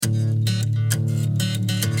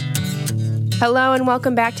Hello and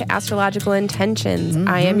welcome back to Astrological Intentions.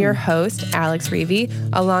 I am your host, Alex Reevy,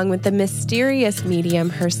 along with the mysterious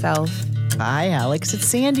medium herself. Hi, Alex. It's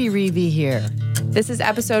Sandy Reevy here. This is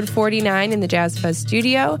episode 49 in the Jazz Fuzz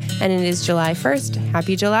studio, and it is July 1st.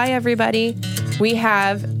 Happy July, everybody. We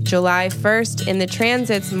have July 1st in the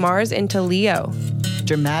transits, Mars into Leo.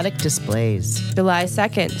 Dramatic displays. July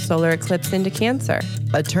 2nd, solar eclipse into Cancer.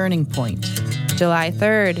 A turning point. July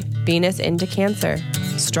 3rd, Venus into Cancer.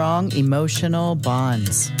 Strong emotional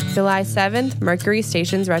bonds. July 7th, Mercury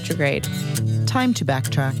stations retrograde. Time to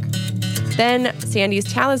backtrack. Then Sandy's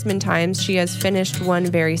talisman times. She has finished one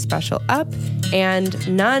very special up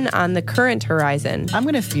and none on the current horizon. I'm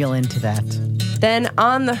going to feel into that. Then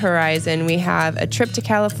on the horizon, we have a trip to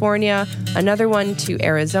California, another one to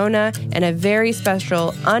Arizona, and a very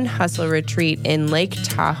special unhustle retreat in Lake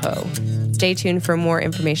Tahoe. Stay tuned for more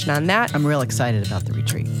information on that. I'm real excited about the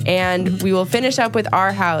retreat. And we will finish up with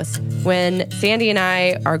our house when Sandy and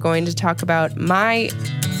I are going to talk about my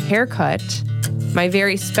haircut, my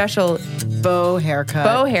very special bow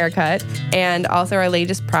haircut, and also our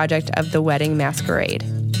latest project of the wedding masquerade.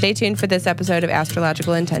 Stay tuned for this episode of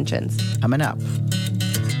Astrological Intentions. Coming up.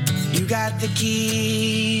 You got the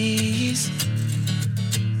keys.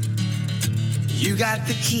 You got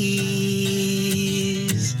the keys.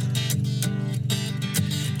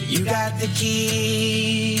 You got the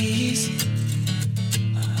keys.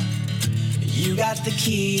 You got the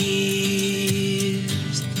keys.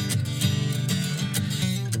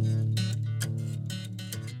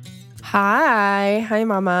 Hi,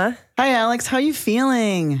 Mama. Hi, Alex. How you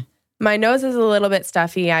feeling? My nose is a little bit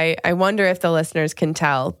stuffy. I wonder if the listeners can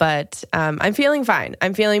tell, but I'm feeling fine.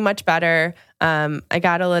 I'm feeling much better. I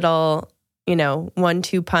got a little,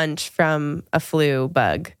 1-2 punch from a flu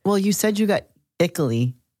bug. Well, you said you got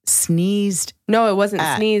ickily, sneezed. No, it wasn't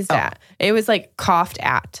sneezed at. It was like coughed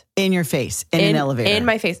at. In your face, in an elevator. In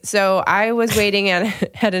my face. So I was waiting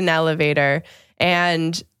at an elevator,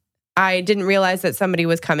 and I didn't realize that somebody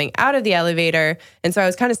was coming out of the elevator. And so I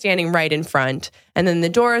was kind of standing right in front. And then the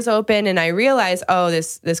doors open and I realized,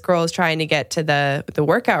 this girl is trying to get to the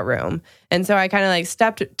workout room. And so I kind of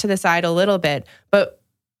stepped to the side a little bit. But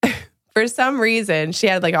for some reason, she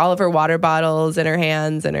had all of her water bottles in her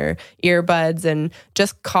hands and her earbuds and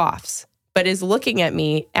just coughs, but is looking at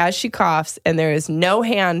me as she coughs. And there is no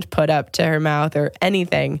hand put up to her mouth or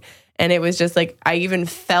anything. And it was just I even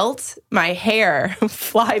felt my hair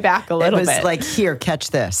fly back a little bit. It was here, catch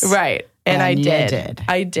this. Right. And I did.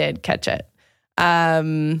 I did catch it.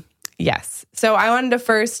 Yes. So I wanted to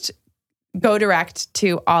first go direct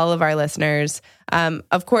to all of our listeners.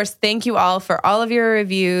 Of course, thank you all for all of your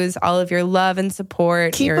reviews, all of your love and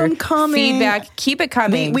support. Keep your them coming. Feedback. Keep it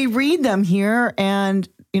coming. We read them here, and,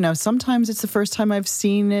 sometimes it's the first time I've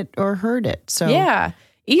seen it or heard it. So yeah.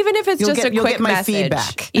 Even if it's just a quick message,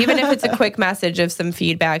 feedback. Even if it's a quick message of some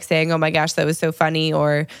feedback saying, oh my gosh, that was so funny,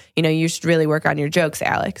 or, you should really work on your jokes,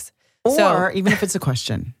 Alex. Or even if it's a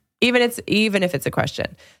question. Even if it's a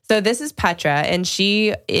question. So this is Petra, and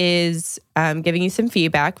she is giving you some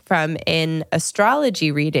feedback from an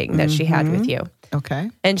astrology reading that she had with you.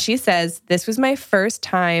 Okay. And she says, this was my first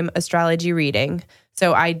time astrology reading,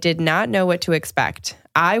 so I did not know what to expect.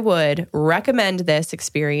 I would recommend this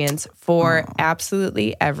experience for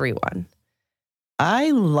absolutely everyone.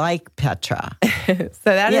 I like Petra. So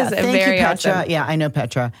that is very Petra. awesome. Yeah, I know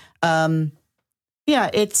Petra.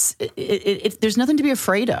 It's there's nothing to be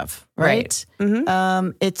afraid of, right? Mm-hmm.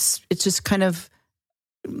 It's just kind of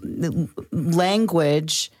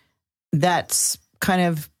language that's kind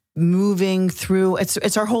of moving through.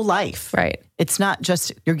 It's our whole life, right? It's not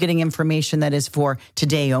just you're getting information that is for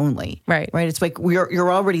today only, right? It's like you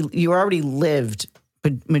already lived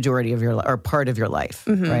majority of your or part of your life,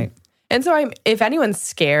 right? And so if anyone's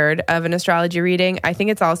scared of an astrology reading, I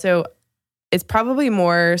think it's probably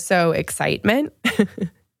more so excitement.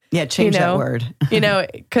 Yeah, change that word.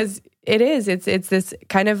 Because it's this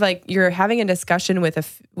kind of you're having a discussion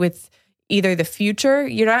with either the future.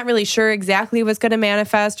 You're not really sure exactly what's going to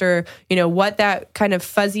manifest or, what that kind of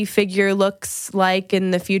fuzzy figure looks like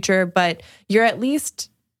in the future, but you're at least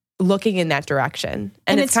looking in that direction.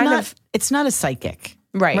 And it's not a psychic.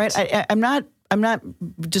 Right. I'm not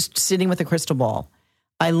just sitting with a crystal ball.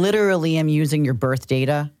 I literally am using your birth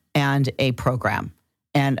data and a program.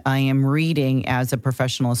 And I am reading, as a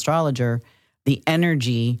professional astrologer, the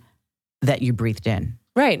energy that you breathed in.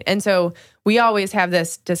 Right. And so we always have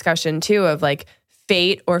this discussion too of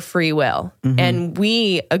fate or free will. Mm-hmm. And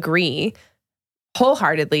we agree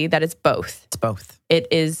wholeheartedly that it's both. It's both. It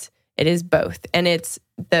is both. And it's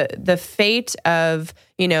the fate of,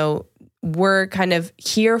 we're kind of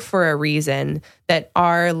here for a reason, that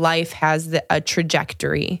our life has a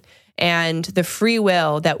trajectory, and the free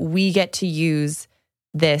will that we get to use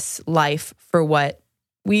this life for what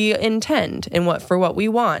we intend and for what we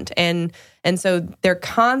want. And so they're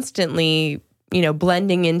constantly,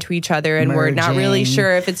 blending into each other, and we're not really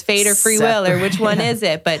sure if it's fate or free will or which one is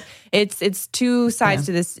it, but it's two sides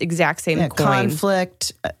to this exact same coin.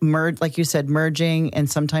 Conflict, like you said, merging and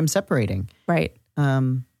sometimes separating. Right.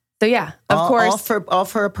 So yeah, of course. All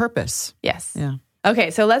for a purpose. Yes. Yeah.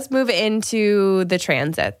 Okay, so let's move into the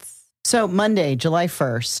transits. So Monday, July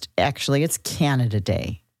 1st, actually, it's Canada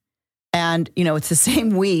Day. And, it's the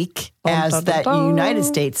same week as that United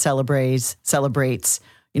States celebrates,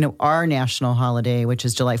 our national holiday, which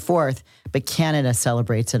is July 4th, but Canada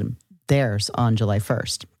celebrates theirs on July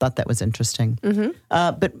 1st. Thought that was interesting. Mm-hmm.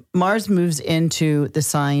 But Mars moves into the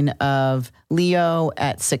sign of Leo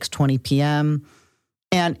at 6:20 p.m.,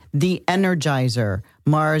 and the energizer,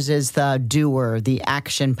 Mars is the doer, the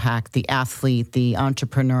action pack, the athlete, the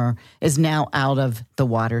entrepreneur, is now out of the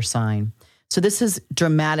water sign. So this is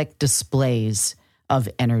dramatic displays of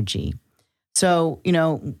energy. So,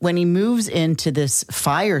 when he moves into this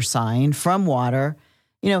fire sign from water,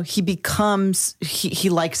 he becomes, he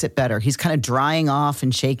likes it better. He's kind of drying off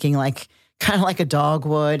and shaking kind of like a dog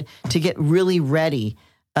would to get really ready.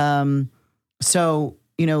 So,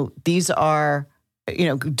 these are,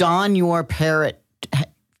 don your parrot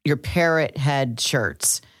head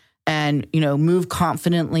shirts and, move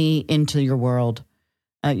confidently into your world.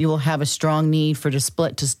 You will have a strong need for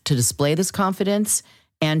to display this confidence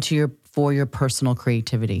and for your personal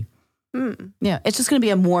creativity. Yeah, it's just going to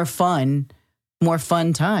be a more fun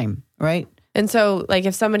time, right? And so,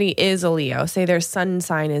 if somebody is a Leo, say their sun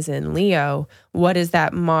sign is in Leo, what does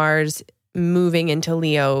that Mars moving into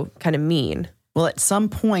Leo kind of mean? Well, at some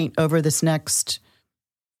point over this next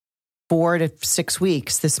 4 to 6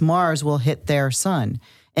 weeks, this Mars will hit their sun,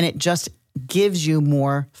 and it just gives you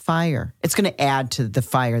more fire. It's going to add to the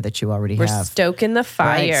fire that you already have. We're stoking the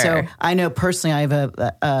fire. Right? So I know personally I have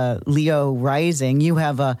a Leo rising. You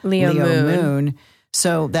have a Leo moon.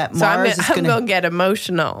 So that Mars is going to get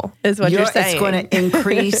emotional, is what you're saying. It's going to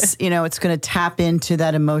increase, it's going to tap into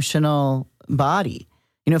that emotional body.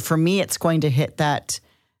 For me, it's going to hit that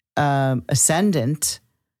ascendant.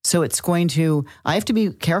 So it's going to, I have to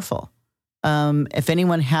be careful. If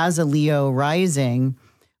anyone has a Leo rising,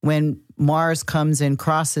 when Mars comes and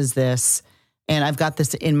crosses this, and I've got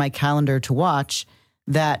this in my calendar to watch,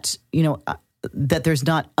 that, that there's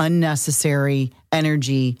not unnecessary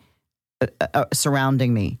energy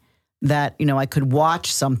surrounding me, that, I could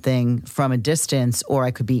watch something from a distance or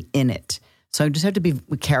I could be in it. So I just have to be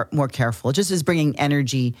more careful. It just is bringing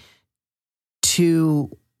energy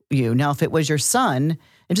to you. Now, if it was your sun,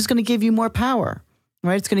 it's just going to give you more power,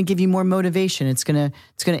 right? It's going to give you more motivation. It's going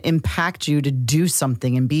to impact you to do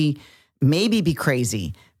something and maybe be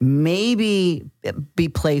crazy, maybe be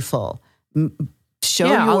playful,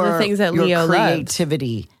 show all the things that Leo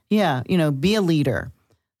creativity. Loved. Yeah, be a leader.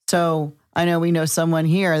 So I know we know someone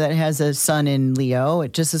here that has a sun in Leo.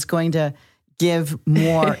 It just is going to give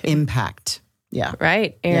more impact. Yeah.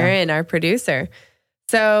 Right. Aaron, our producer.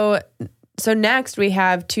 So next we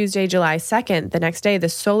have Tuesday, July 2nd, the next day, the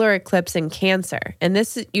solar eclipse in Cancer. And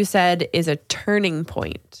this, you said, is a turning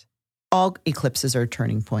point. All eclipses are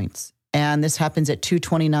turning points. And this happens at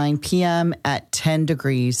 2:29 p.m. at 10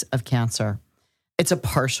 degrees of Cancer. It's a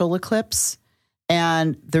partial eclipse.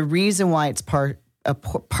 And the reason why it's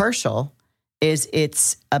partial is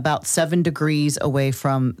it's about 7 degrees away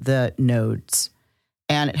from the nodes.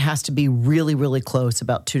 And it has to be really, really close,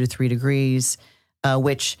 about 2 to 3 degrees,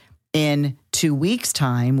 which in 2 weeks'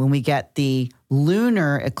 time, when we get the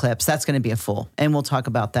lunar eclipse, that's going to be a full. And we'll talk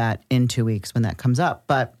about that in 2 weeks when that comes up.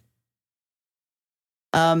 But,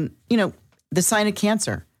 the sign of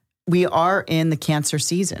Cancer, we are in the Cancer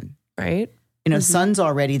season. Right. Sun's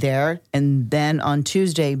already there. And then on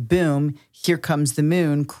Tuesday, boom, here comes the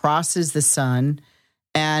moon, crosses the sun.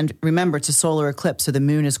 And remember, it's a solar eclipse, so the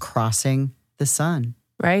moon is crossing the sun.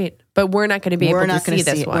 Right. But we're not going to be able to see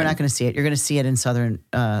this one. We're not going to see it. You're going to see it in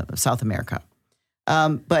South America.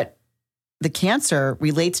 But the Cancer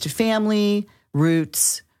relates to family,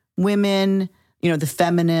 roots, women, the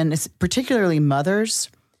feminine, particularly mothers.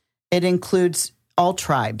 It includes all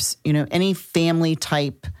tribes, any family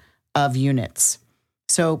type of units.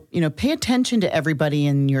 So, pay attention to everybody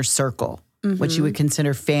in your circle, what you would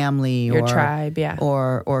consider family your tribe,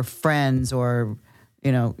 or friends or,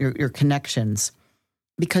 your connections.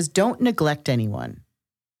 Because don't neglect anyone,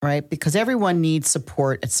 right? Because everyone needs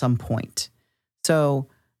support at some point. So,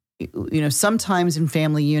 sometimes in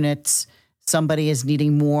family units, somebody is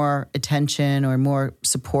needing more attention or more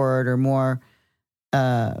support or more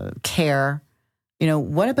care,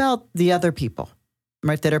 what about the other people,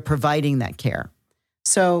 right, that are providing that care?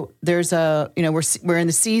 So there's we're in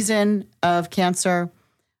the season of Cancer.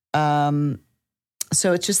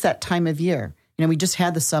 So it's just that time of year. We just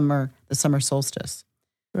had the summer solstice.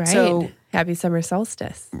 Right. So, happy summer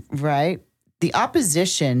solstice. Right. The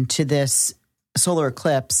opposition to this solar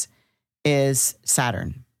eclipse is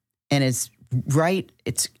Saturn, and it's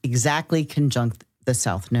exactly conjunct the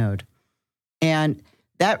South Node. And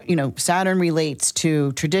that, Saturn relates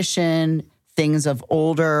to tradition, things of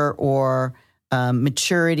older or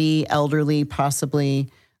maturity, elderly possibly,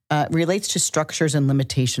 relates to structures and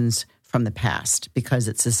limitations from the past because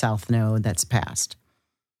it's the South Node that's past.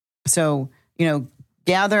 So,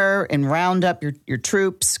 gather and round up your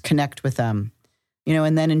troops, connect with them,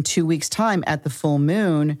 and then in 2 weeks' time at the full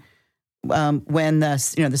moon, when the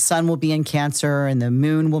sun will be in Cancer and the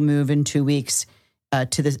moon will move in 2 weeks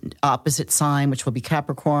to the opposite sign, which will be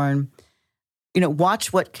Capricorn.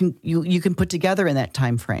 Watch what you can put together in that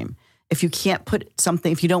time frame. If you can't put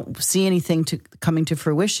something, if you don't see anything coming to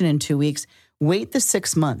fruition in 2 weeks, wait the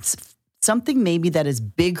 6 months. Something maybe that is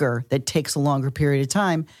bigger, that takes a longer period of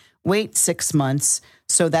time, wait 6 months.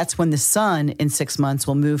 So that's when the sun in 6 months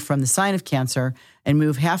will move from the sign of Cancer and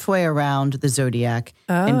move halfway around the zodiac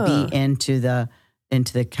and be into the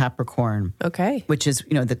Capricorn. Okay. Which is,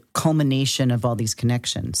 the culmination of all these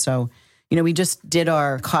connections. So, we just did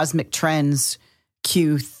our Cosmic Trends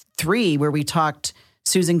Q3 where we talked,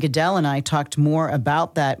 Susan Goodell and I talked more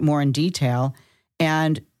about that more in detail.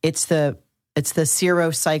 And it's the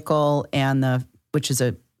Zero cycle and which is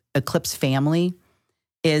a eclipse family,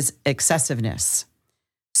 is excessiveness.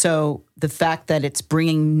 So the fact that it's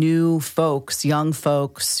bringing new folks, young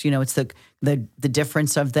folks, it's the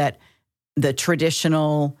difference of that, the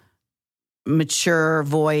traditional mature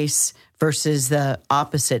voice versus the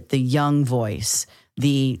opposite, the young voice,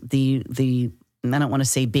 the I don't want to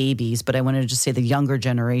say babies, but I want to just say the younger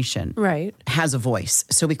generation has a voice.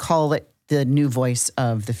 So we call it the new voice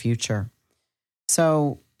of the future.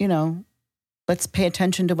 So, let's pay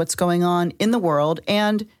attention to what's going on in the world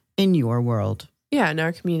and in your world. Yeah, in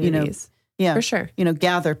our communities. For sure.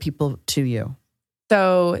 Gather people to you.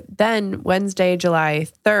 So then Wednesday, July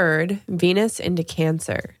 3rd, Venus into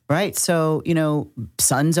Cancer. Right. So,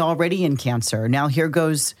 sun's already in Cancer. Now here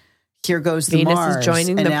goes the Venus Mars. Is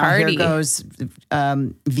joining and the now party. Here goes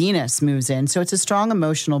Venus moves in. So it's a strong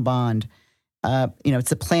emotional bond. It's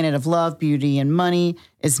the planet of love, beauty, and money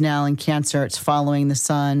is now in Cancer. It's following the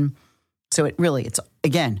sun. So it's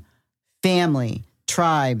again, family,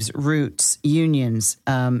 tribes, roots, unions.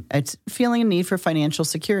 It's feeling a need for financial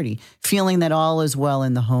security, feeling that all is well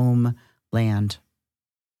in the homeland.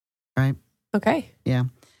 Right? Okay. Yeah.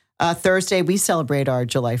 Thursday, we celebrate our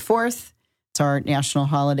July 4th. It's our national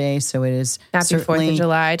holiday, so it is Happy 4th of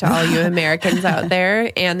July to all you Americans out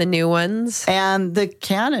there and the new ones. And the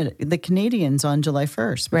Canadians on July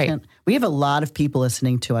 1st. We have a lot of people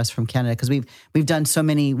listening to us from Canada because we've done so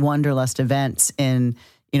many Wanderlust events in,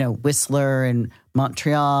 Whistler and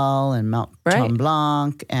Montreal and Mount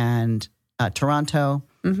Tremblant and Toronto.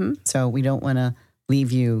 Mm-hmm. So we don't want to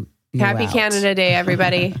leave you Happy out. Canada Day,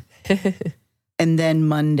 everybody. And then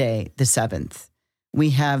Monday, the 7th.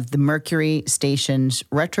 We have the Mercury stations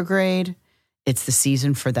retrograde. It's the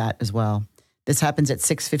season for that as well. This happens at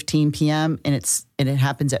 6:15 p.m. and it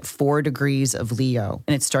happens at 4 degrees of Leo,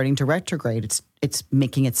 and it's starting to retrograde. It's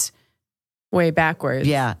making its way backwards.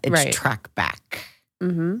 Yeah, it's track back.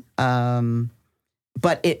 Mm-hmm.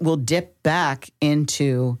 But it will dip back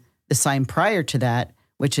into the sign prior to that,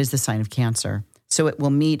 which is the sign of Cancer. So it will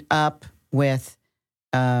meet up with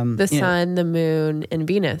the sun, the moon, and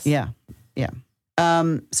Venus. Yeah, yeah.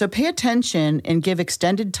 So pay attention and give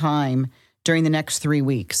extended time during the next 3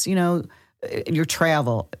 weeks. Your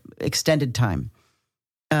travel, extended time.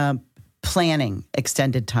 Planning,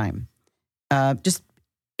 extended time.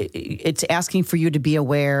 It's asking for you to be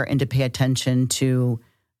aware and to pay attention to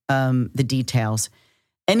the details.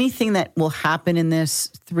 Anything that will happen in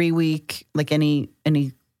this 3 week, like any,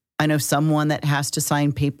 I know someone that has to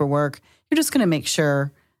sign paperwork. You're just going to make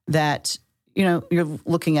sure that you're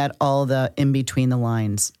looking at all the in between the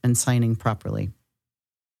lines and signing properly.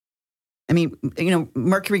 I mean,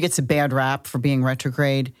 Mercury gets a bad rap for being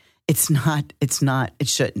retrograde. It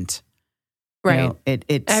shouldn't. Right.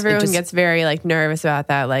 Everyone gets very nervous about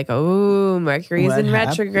that. Mercury's in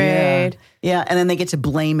retrograde. Yeah. And then they get to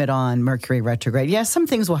blame it on Mercury retrograde. Yeah. Some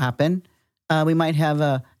things will happen. We might have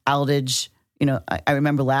a outage. I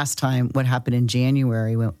remember last time what happened in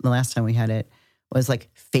January, the last time we had it, was like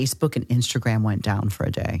Facebook and Instagram went down for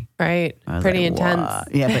a day. Right. I was Pretty like, intense.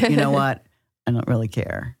 "What?" Yeah, but you know what? I don't really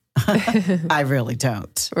care. I really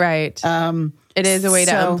don't. Right. It is a way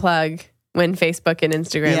to unplug when Facebook and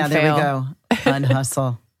Instagram fail. There we go.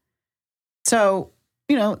 Unhustle. So,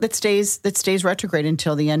 that stays retrograde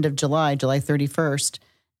until the end of July 31st,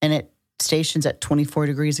 and it stations at 24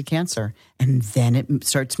 degrees of Cancer, and then it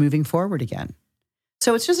starts moving forward again.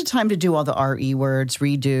 So it's just a time to do all the RE words,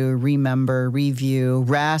 redo, remember, review,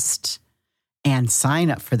 rest, and sign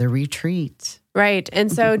up for the retreat. Right.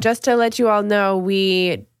 And so just to let you all know,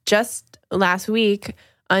 we just last week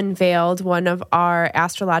unveiled one of our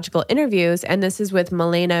astrological interviews, and this is with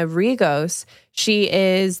Milena Rigos. She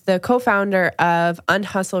is the co-founder of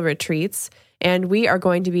Unhustle Retreats, and we are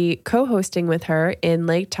going to be co-hosting with her in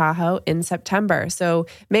Lake Tahoe in September. So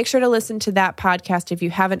make sure to listen to that podcast if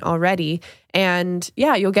you haven't already. And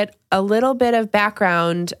yeah, you'll get a little bit of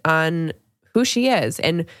background on who she is.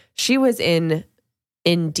 And she was in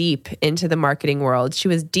deep into the marketing world. She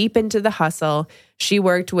was deep into the hustle. She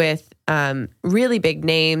worked with really big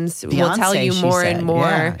names. Beyonce, we'll tell you more said. and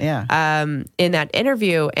more Yeah. in that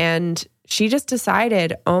interview. And she just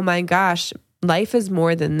decided, oh my gosh, life is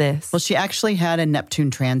more than this. Well, she actually had a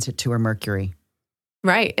Neptune transit to her Mercury.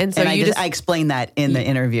 Right. And so I explained that in the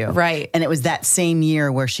interview. Right. And it was that same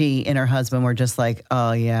year where she and her husband were just like,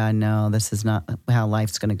 oh yeah, no, this is not how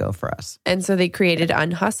life's going to go for us. And so they created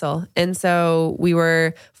Unhustle. And so we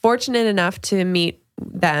were fortunate enough to meet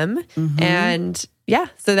them. Mm-hmm. And yeah,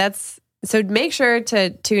 so make sure to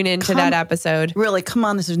tune into that episode. Really, come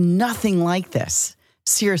on, this is nothing like this.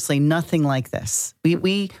 Seriously, nothing like this.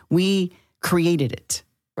 We created it.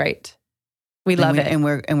 Right. We love it. And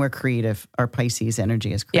we're creative. Our Pisces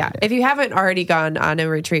energy is creative. Yeah. If you haven't already gone on a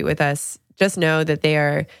retreat with us, just know that they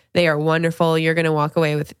are wonderful. You're going to walk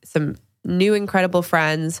away with some new incredible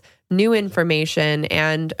friends, new information,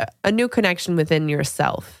 and a new connection within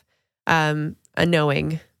yourself, a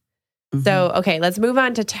knowing. Mm-hmm. So, okay, let's move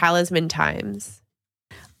on to talisman times.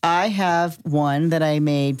 I have one that I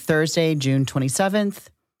made Thursday, June 27th.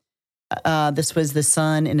 This was the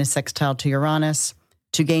sun in a sextile to Uranus.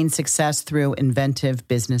 To gain success through inventive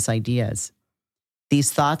business ideas.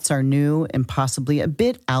 These thoughts are new and possibly a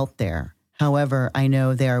bit out there. However, I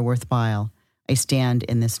know they are worthwhile. I stand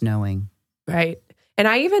in this knowing. Right. And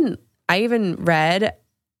I even read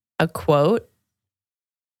a quote.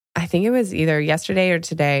 I think it was either yesterday or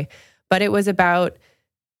today, but it was about,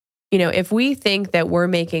 if we think that we're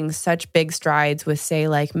making such big strides with, say,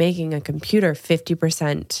 like making a computer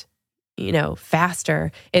 50%,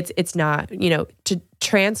 faster. It's not, to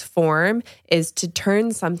transform is to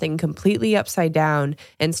turn something completely upside down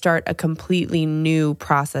and start a completely new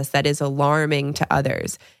process that is alarming to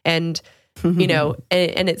others. And,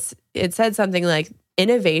 and it said something like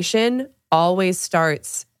innovation always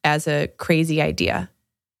starts as a crazy idea.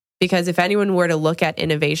 Because if anyone were to look at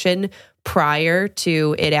innovation prior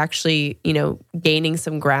to it actually, gaining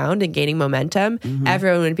some ground and gaining momentum,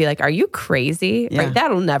 everyone would be like, are you crazy? Yeah. Right?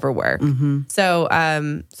 That'll never work. Mm-hmm.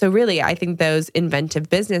 So really, I think those inventive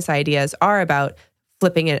business ideas are about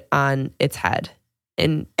flipping it on its head.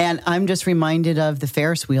 And I'm just reminded of the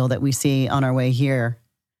Ferris wheel that we see on our way here.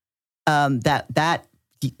 That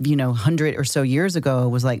 100 or so years ago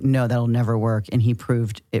was like, no, that'll never work. And he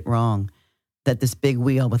proved it wrong. That this big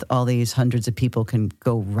wheel with all these hundreds of people can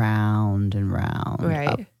go round and round, right.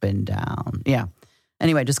 up and down. Yeah.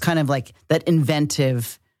 Anyway, just kind of like that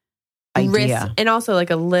inventive idea. Risk, and also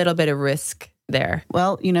like a little bit of risk there.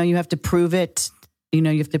 Well, you have to prove it. You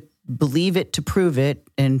have to believe it to prove it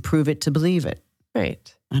and prove it to believe it.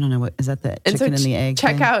 Right. I don't know. What is that? The chicken and the egg?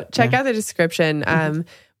 Check out the description.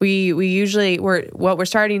 We usually what we're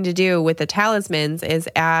starting to do with the talismans is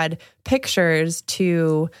add pictures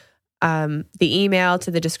to the email, to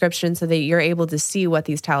the description, so that you're able to see what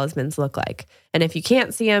these talismans look like. And if you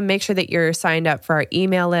can't see them, make sure that you're signed up for our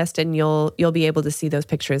email list, and you'll be able to see those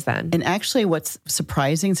pictures then. And actually, what's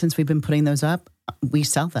surprising, since we've been putting those up, we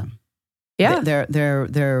sell them. Yeah,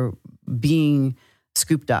 they're being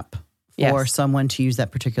scooped up for someone to use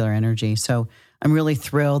that particular energy. So I'm really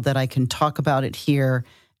thrilled that I can talk about it here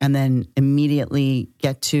and then immediately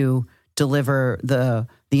get to deliver the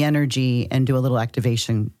energy and do a little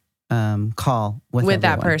activation call with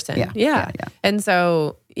that person. Yeah. And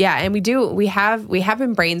so, and we have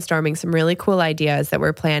been brainstorming some really cool ideas that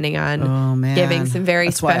we're planning on giving some very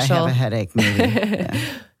That's special. Why I have a headache,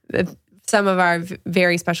 maybe. Some of our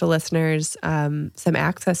very special listeners some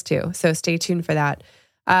access to. So stay tuned for that.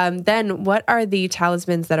 Then what are the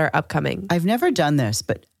talismans that are upcoming? I've never done this,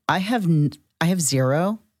 but I have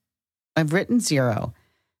 0. I've written 0.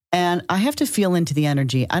 And I have to feel into the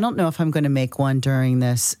energy. I don't know if I'm going to make one during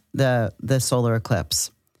the solar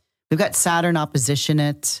eclipse. We've got Saturn opposition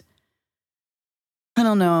it. I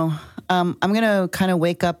don't know. I'm going to kind of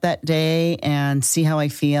wake up that day and see how I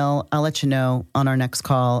feel. I'll let you know on our next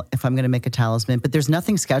call if I'm going to make a talisman. But there's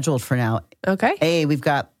nothing scheduled for now. Okay. We've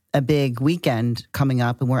got a big weekend coming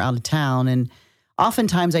up and we're out of town. And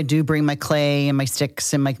oftentimes I do bring my clay and my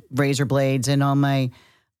sticks and my razor blades and all my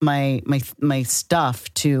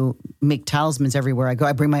stuff to make talismans everywhere I go.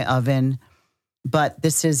 I bring my oven. But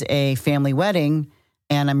this is a family wedding,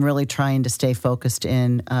 and I'm really trying to stay focused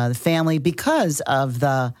in the family because of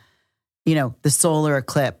the solar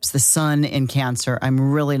eclipse, the sun in Cancer.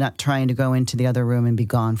 I'm really not trying to go into the other room and be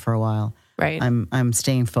gone for a while. Right. I'm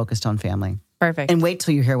staying focused on family. Perfect. And wait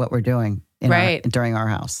till you hear what we're doing during our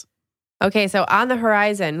house. Okay, so on the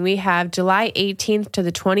horizon, we have July 18th to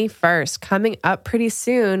the 21st. Coming up pretty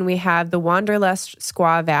soon, we have the Wanderlust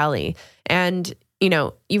Squaw Valley. And,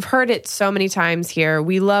 you've heard it so many times here.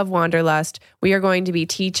 We love Wanderlust. We are going to be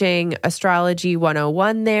teaching Astrology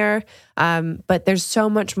 101 there. But there's so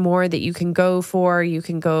much more that you can go for. You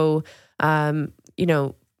can go, learn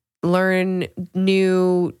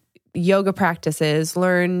new yoga practices,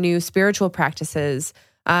 learn new spiritual practices,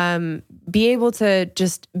 be able to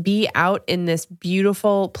just be out in this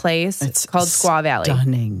beautiful place. It's called Squaw Valley.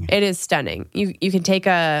 Stunning. It is stunning. You can take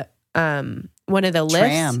one of the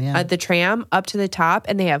lifts, the tram up to the top,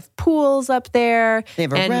 and they have pools up there. They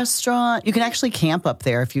have a restaurant. You can actually camp up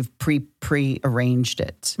there if you've pre-arranged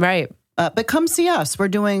it. Right. But come see us. We're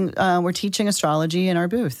teaching astrology in our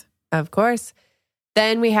booth. Of course.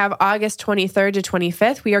 Then we have August 23rd to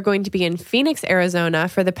 25th. We are going to be in Phoenix, Arizona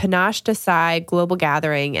for the Panache Desai Global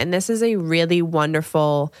Gathering. And this is a really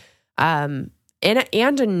wonderful and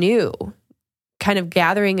a new kind of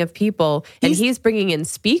gathering of people. And he's bringing in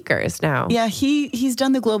speakers now. Yeah, he's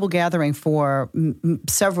done the Global Gathering for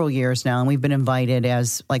several years now. And we've been invited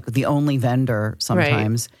as like the only vendor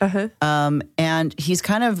sometimes. Right. Uh-huh. And he's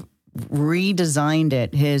kind of redesigned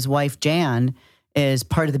it. His wife, Jan, is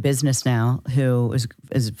part of the business now, who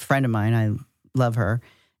is a friend of mine. I love her.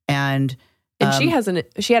 And she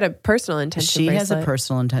had a personal intention bracelet. She has a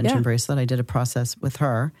personal intention bracelet. I did a process with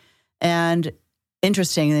her. And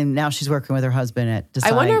interesting, and now she's working with her husband at Desai.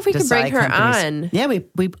 I wonder if we could bring her on. Yeah,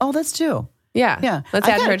 let's do. Yeah. Let's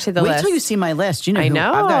add her to the list. Wait till you see my list. I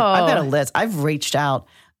know. I've got a list. I've reached out.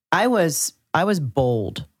 I was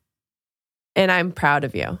bold. And I'm proud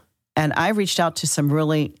of you. And I reached out to some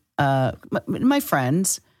really my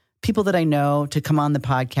friends, people that I know, to come on the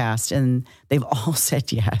podcast, and they've all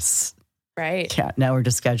said yes. Right. Yeah, now we're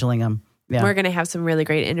just scheduling them. Yeah. We're going to have some really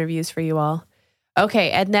great interviews for you all.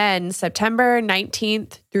 Okay, and then September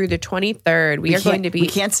 19th through the 23rd, we are going to be... We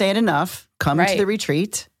can't say it enough. Come to the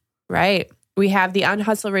retreat. Right. We have the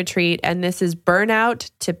Unhustle Retreat, and this is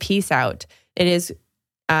Burnout to Peace Out. It is...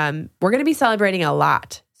 we're going to be celebrating a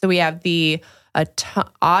lot. So we have the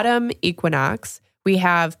autumn equinox, we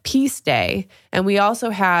have Peace Day, and we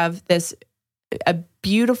also have a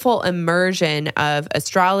beautiful immersion of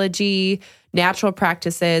astrology, natural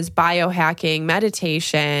practices, biohacking,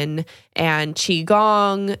 meditation, and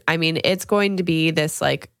Qigong. I mean, it's going to be this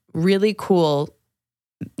like really cool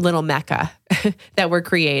little mecca that we're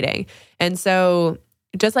creating. And so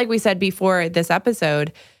just like we said before this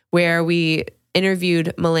episode, where we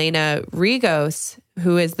interviewed Milena Rigos,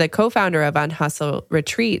 who is the co-founder of Unhustle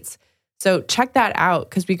Retreats. So check that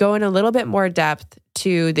out, because we go in a little bit more depth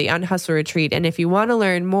to the Unhustle Retreat. And if you want to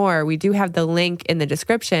learn more, we do have the link in the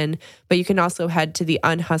description, but you can also head to the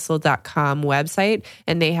unhustle.com website,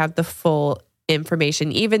 and they have the full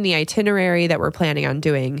information, even the itinerary that we're planning on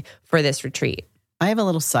doing for this retreat. I have a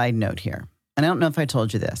little side note here, and I don't know if I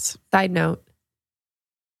told you this. Side note.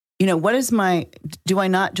 What is do I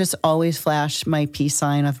not just always flash my peace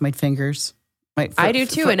sign off my fingers? Right. I do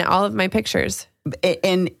too, in all of my pictures.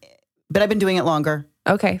 But I've been doing it longer.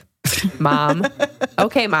 Okay. Mom.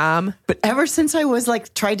 Okay, Mom. But ever since I was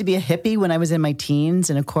tried to be a hippie when I was in my teens,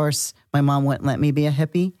 and of course my mom wouldn't let me be a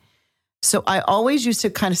hippie. So I always used to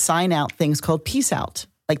kind of sign out things called peace out.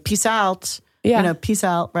 Like peace out. Yeah. Peace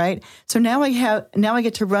out, right? So now I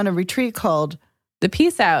get to run a retreat called the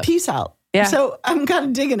Peace Out. Peace Out. Yeah. So I'm kind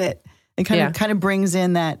of digging it. It kind of brings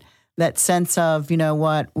in that sense of,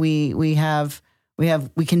 what we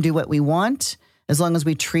can do what we want, as long as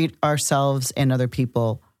we treat ourselves and other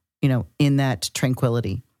people, in that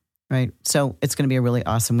tranquility, right? So it's going to be a really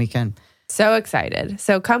awesome weekend. So excited.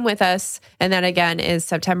 So come with us. And that again is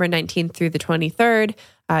September 19th through the 23rd.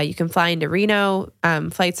 You can fly into Reno.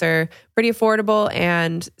 Flights are pretty affordable.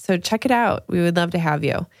 And so check it out. We would love to have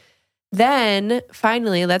you. Then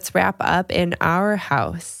finally, let's wrap up in our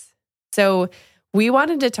house. So we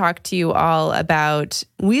wanted to talk to you all about,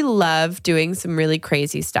 we love doing some really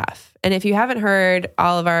crazy stuff. And if you haven't heard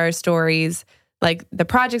all of our stories, like the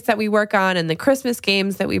projects that we work on and the Christmas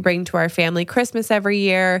games that we bring to our family Christmas every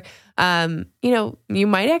year, you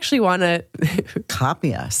might actually want to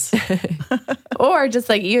copy us or just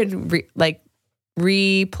like even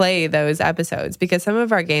replay those episodes, because some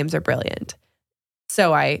of our games are brilliant.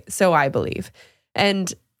 So I believe.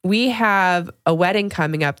 And we have a wedding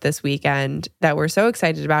coming up this weekend that we're so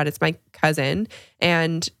excited about. It's my cousin,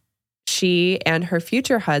 and she and her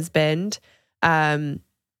future husband are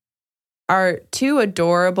two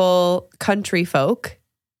adorable country folk.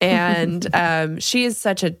 And she is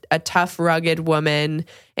such a tough, rugged woman.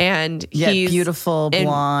 And he's beautiful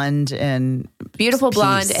blonde and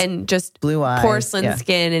just blue eyes, porcelain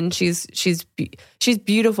skin, and she's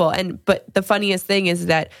beautiful. But the funniest thing is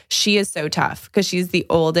that she is so tough because she's the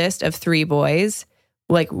oldest of three boys,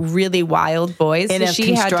 like really wild boys. In a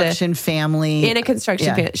construction family. In a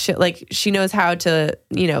construction family. She knows how to,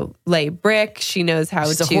 lay brick. She knows how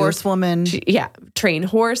She's a horsewoman. Train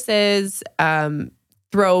horses,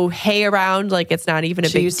 throw hay around like it's not even a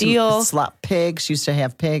big deal. Slop pigs. She used to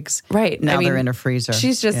have pigs. Right. Now they're in a freezer.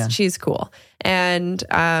 She's cool. And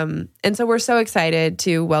so we're so excited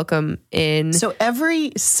to welcome in. So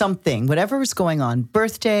whatever was going on,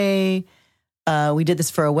 birthday, we did this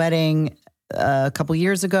for a wedding a couple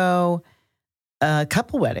years ago, a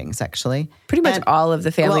couple weddings actually. Pretty much all of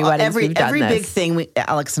the family weddings we've done every this. big thing,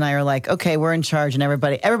 Alex and I are like, okay, we're in charge, and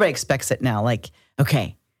everybody expects it now. Like,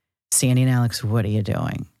 okay, Sandy and Alex, what are you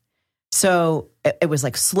doing? So it was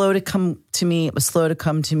like slow to come to me. It was slow to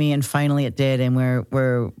come to me, and finally it did. And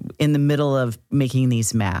we're in the middle of making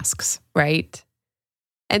these masks. Right.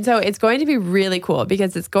 And so it's going to be really cool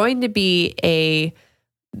because it's going to be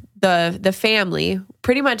the family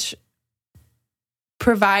pretty much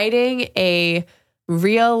providing a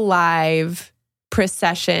real live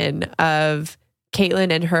procession of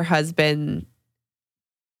Caitlin and her husband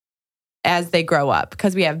as they grow up,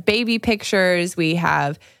 because we have baby pictures, we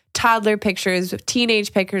have toddler pictures,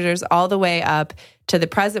 teenage pictures, all the way up to the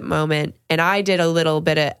present moment. And I did a little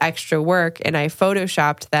bit of extra work and I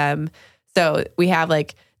photoshopped them. So we have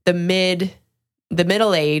like the middle-aged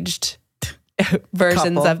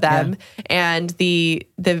versions couple, of them and the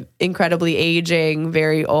incredibly aging,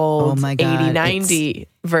 very old, 80, 90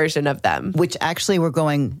 version of them. Which actually we're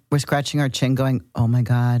scratching our chin going, oh my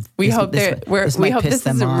God. We hope this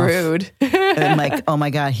isn't rude. And like, oh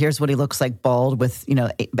my God, here's what he looks like bald with,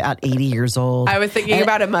 about 80 years old. I was thinking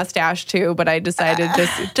about a mustache too, but I decided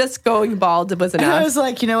just going bald was enough. I was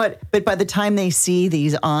like, you know what? But by the time they see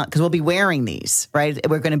these on, because we'll be wearing these, right?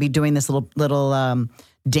 We're going to be doing this little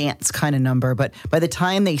dance kind of number. But by the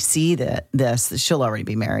time they see this, she'll already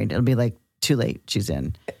be married. It'll be like too late. She's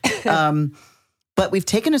in. But we've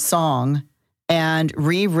taken a song and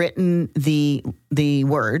rewritten the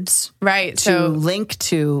words, right, to link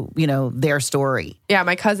to their story. Yeah,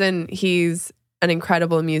 my cousin, he's an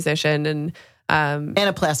incredible musician and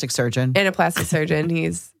a plastic surgeon.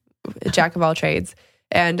 He's a jack of all trades.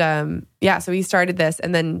 And so he started this,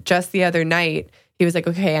 and then just the other night he was like,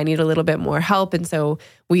 okay, I need a little bit more help. And so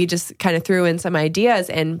we just kind of threw in some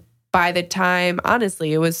ideas. And by the time,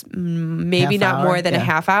 honestly, it was maybe not more than a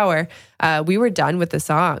half hour, we were done with the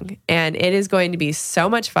song. And it is going to be so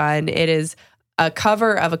much fun. It is a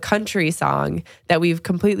cover of a country song that we've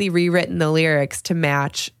completely rewritten the lyrics to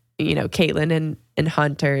match, Caitlin and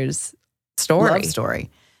Hunter's story. Love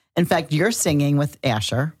story. In fact, you're singing with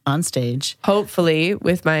Asher on stage. Hopefully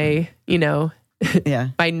with my,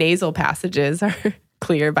 my nasal passages are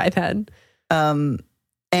clear by then.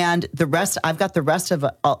 And the rest, I've got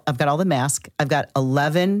all the masks. I've got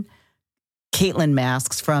 11 Caitlin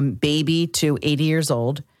masks from baby to 80 years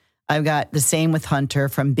old. I've got the same with Hunter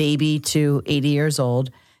from baby to 80 years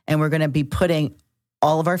old. And we're going to be putting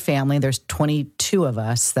all of our family, there's 22 of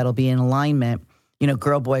us that'll be in alignment,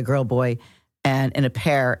 girl, boy, and in a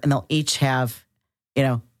pair. And they'll each have,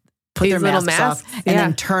 put these their little masks off and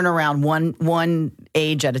then turn around one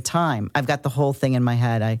age at a time. I've got the whole thing in my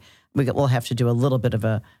head. We'll have to do a little bit of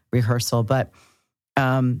a rehearsal, but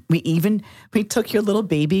we took your little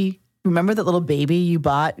baby. Remember that little baby you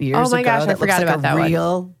bought years ago? Oh my gosh, I forgot about that one.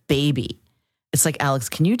 Real baby. It's like, Alex,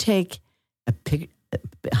 can you take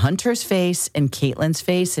Hunter's face and Caitlin's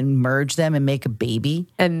face and merge them and make a baby?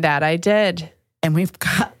 And that I did. And we've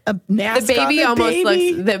got a mask.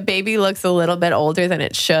 The baby looks a little bit older than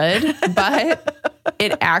it should, but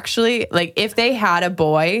it actually, like, if they had a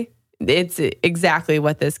boy, it's exactly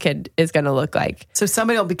what this kid is going to look like. So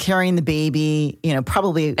somebody will be carrying the baby,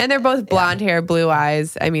 probably. And they're both blonde hair, blue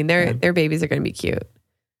eyes. I mean, their babies are going to be cute.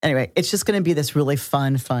 anyway, it's just going to be this really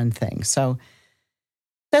fun thing. So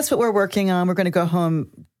that's what we're working on. We're going to go home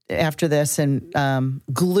after this and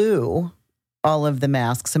glue all of the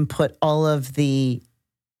masks and put all of the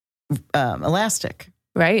elastic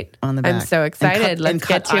Right. on the back. I'm so excited. Let's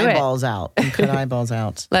get to it. Cut eyeballs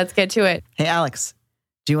out. Let's get to it. Hey, Alex,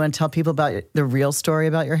 do you want to tell people about the real story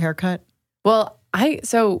about your haircut? Well,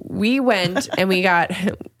 so we went and we got,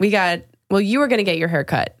 well, you were going to get your hair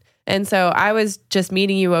cut. And so I was just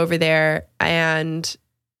meeting you over there and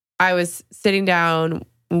I was sitting down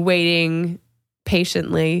waiting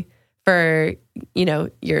patiently for,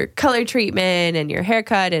 your color treatment and your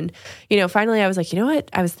haircut. And, finally I was like, you know what?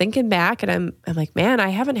 I was thinking back and I'm like, man, I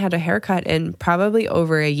haven't had a haircut in probably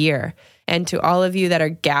over a year. And to all of you that are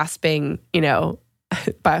gasping,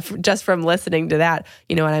 but just from listening to that,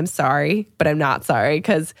 and I'm sorry, but I'm not sorry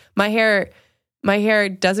because my hair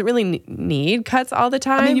doesn't really need cuts all the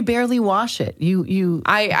time. I mean, you barely wash it.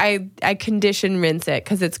 I condition rinse it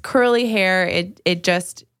because it's curly hair.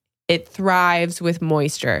 It thrives with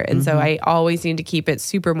moisture. And so I always need to keep it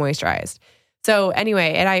super moisturized. So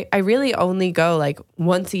anyway, and I really only go like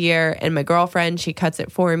once a year, and my girlfriend, she cuts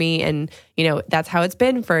it for me. And, that's how it's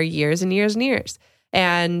been for years and years and years.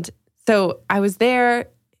 And so I was there,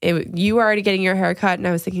 you were already getting your hair cut, and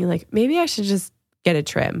I was thinking like, maybe I should just get a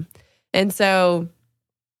trim. And so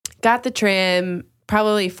got the trim,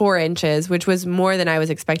 probably 4 inches, which was more than I was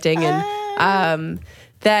expecting. And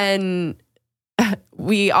then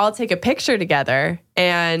we all take a picture together.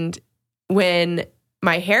 And when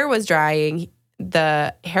my hair was drying,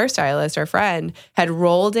 the hairstylist, our friend, had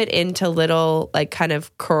rolled it into little like kind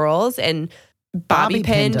of curls and bobby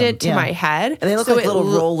pinned it to my head. And they look like little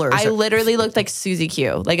rollers. I literally looked like Susie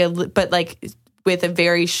Q, but with a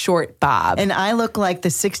very short bob. And I look like the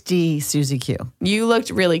 60 Susie Q. You looked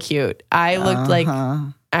really cute. I looked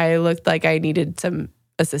like I needed some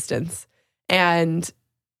assistance. And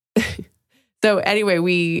so anyway,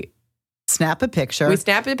 we snapped a picture.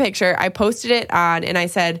 I posted it on, and I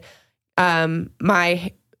said,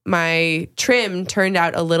 my trim turned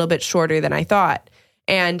out a little bit shorter than I thought.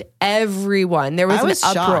 And everyone, there was an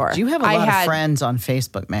uproar. Shocked. You have a lot of friends on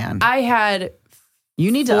Facebook, man. I had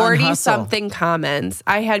you need to 40-something comments.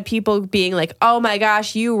 I had people being like, oh my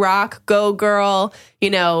gosh, you rock, go girl.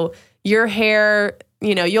 Your hair,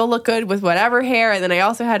 you'll look good with whatever hair. And then I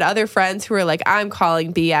also had other friends who were like, I'm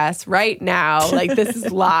calling BS right now. Like, this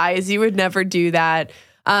is lies. You would never do that.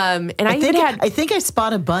 And I think I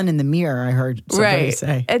spot a bun in the mirror. I heard somebody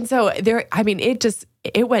say. And so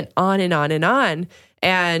it went on and on and on.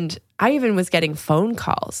 And I even was getting phone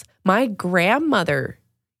calls. My grandmother,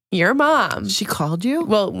 your mom. She called you?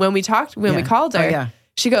 Well, when we called her,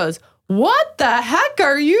 she goes, what the heck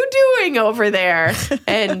are you doing over there?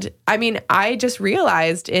 And I mean, I just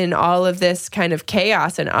realized in all of this kind of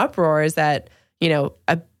chaos and uproar is that,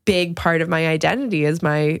 a big part of my identity is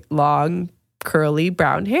my long, curly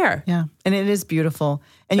brown hair. Yeah. And it is beautiful.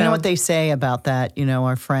 And you know what they say about that?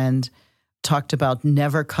 Our friend talked about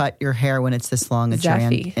never cut your hair when it's this long. It's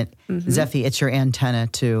Zeffy. Zeffy, it's your antenna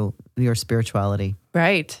to your spirituality.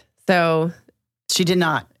 Right. So she did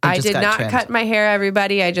not. I did not cut my hair,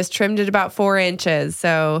 everybody. I just trimmed it about 4 inches.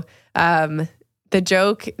 So the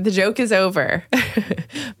joke is over.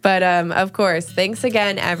 But of course, thanks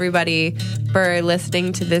again, everybody, for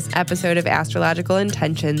listening to this episode of Astrological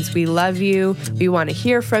Intentions. We love you. We want to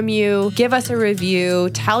hear from you. Give us a review.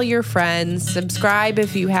 Tell your friends. Subscribe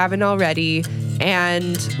if you haven't already.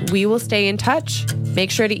 And we will stay in touch. Make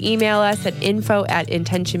sure to email us at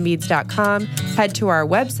info@intentionbeads.com. Head to our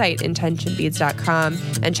website, intentionbeads.com,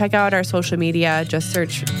 and check out our social media. Just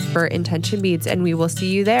search for Intention Beads, and we will see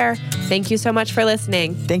you there. Thank you so much for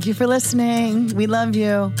listening. Thank you for listening. We love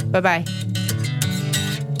you. Bye-bye.